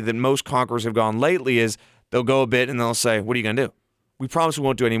way that most conquerors have gone lately is they'll go a bit and they'll say, what are you going to do? We promise we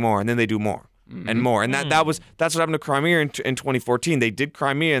won't do any more. And then they do more. and more. And that's what happened to Crimea in 2014. They did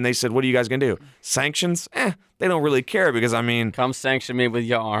Crimea, and they said, "What are you guys gonna do? Sanctions? They don't really care because come sanction me with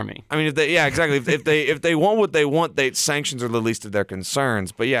your army." I mean, exactly. if they want what they want, sanctions are the least of their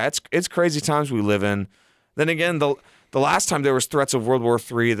concerns. But yeah, it's crazy times we live in. Then again, the last time there was threats of World War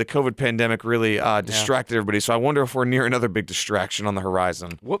III, the COVID pandemic really distracted everybody. So I wonder if we're near another big distraction on the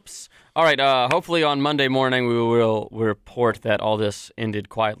horizon. Whoops. All right, hopefully on Monday morning we will report that all this ended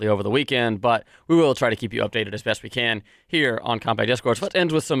quietly over the weekend, but we will try to keep you updated as best we can here on Compact Discourse. Let's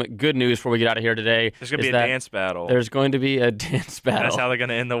end with some good news before we get out of here today. There's going to be a dance battle. There's going to be a dance battle. That's how they're going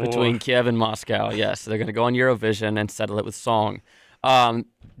to end the war. Between Kiev and Moscow, yes. They're going to go on Eurovision and settle it with song.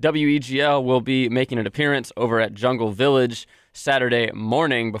 WEGL will be making an appearance over at Jungle Village Saturday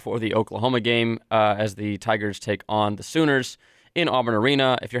morning before the Oklahoma game as the Tigers take on the Sooners in Auburn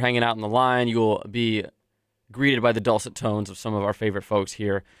Arena. If you're hanging out in the line, you'll be greeted by the dulcet tones of some of our favorite folks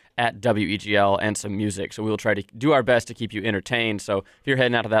here at WEGL and some music. So we will try to do our best to keep you entertained. So if you're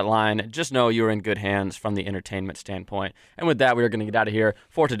heading out to that line, just know you're in good hands from the entertainment standpoint. And with that, we are going to get out of here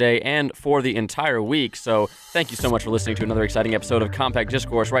for today and for the entire week. So thank you so much for listening to another exciting episode of Compact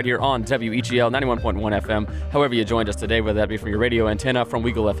Discourse right here on WEGL 91.1 FM. However you joined us today, whether that be from your radio antenna, from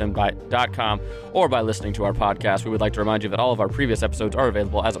WeagleFM.com, or by listening to our podcast, we would like to remind you that all of our previous episodes are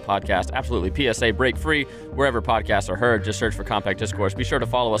available as a podcast, absolutely PSA break free, wherever podcasts are heard. Just search for Compact Discourse. Be sure to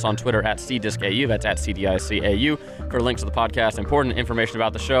follow us on Twitter at CDiscAU, that's at CDICAU, for links to the podcast, important information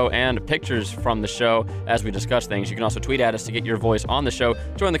about the show, and pictures from the show as we discuss things. You can also tweet at us to get your voice on the show,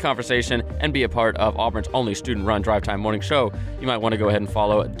 join the conversation, and be a part of Auburn's only student-run drive time morning show. You might want to go ahead and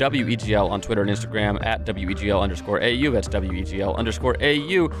follow WEGL on Twitter and Instagram at WEGL_AU, that's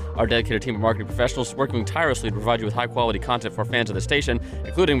WEGL_AU, our dedicated team of marketing professionals working tirelessly to provide you with high-quality content for fans of the station,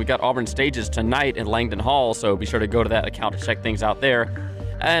 including we got Auburn Stages tonight in Langdon Hall, so be sure to go to that account to check things out there.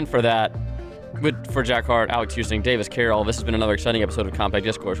 And for that, for Jack Hart, Alex Houston, Davis Carroll, this has been another exciting episode of Compact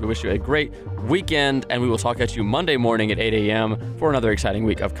Discourse. We wish you a great weekend, and we will talk at you Monday morning at 8 a.m. for another exciting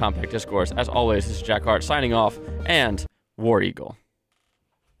week of Compact Discourse. As always, this is Jack Hart signing off, and War Eagle.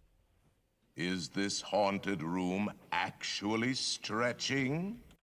 Is this haunted room actually stretching?